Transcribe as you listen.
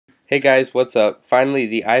Hey guys, what's up? Finally,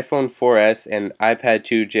 the iPhone 4S and iPad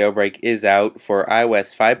 2 jailbreak is out for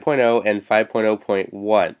iOS 5.0 and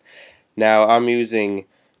 5.0.1. Now, I'm using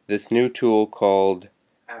this new tool called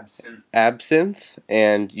Absinthe,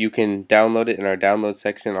 and you can download it in our download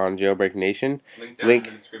section on Jailbreak Nation. Link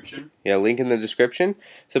in the description. Yeah, link in the description.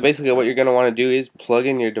 So basically what you're going to want to do is plug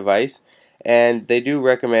in your device, and they do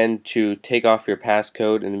recommend to take off your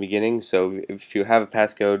passcode in the beginning. So if you have a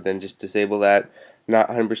passcode, then just disable that. Not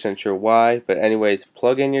 100% sure why, but anyways,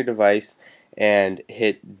 plug in your device and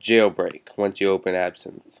hit jailbreak once you open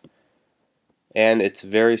Absinthe. And it's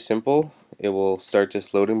very simple. It will start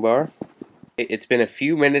this loading bar. It's been a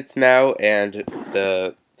few minutes now, and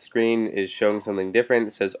the screen is showing something different.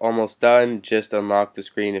 It says almost done, just unlock the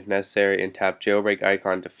screen if necessary and tap jailbreak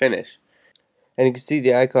icon to finish. And you can see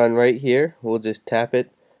the icon right here. We'll just tap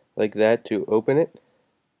it like that to open it.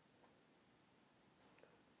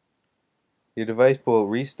 Your device will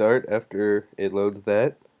restart after it loads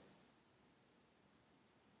that.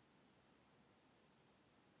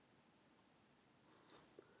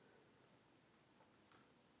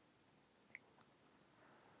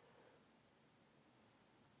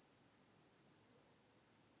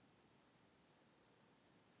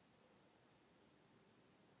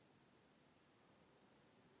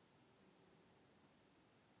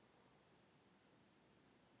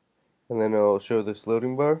 And then it'll show this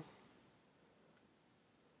loading bar.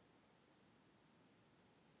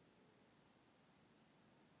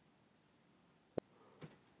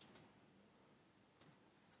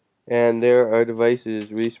 And there our device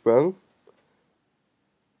is resprung.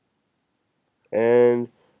 And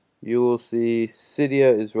you will see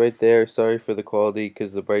Cydia is right there. Sorry for the quality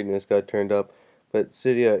because the brightness got turned up. But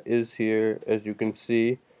Cydia is here, as you can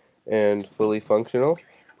see, and fully functional.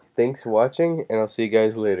 Thanks for watching, and I'll see you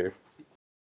guys later.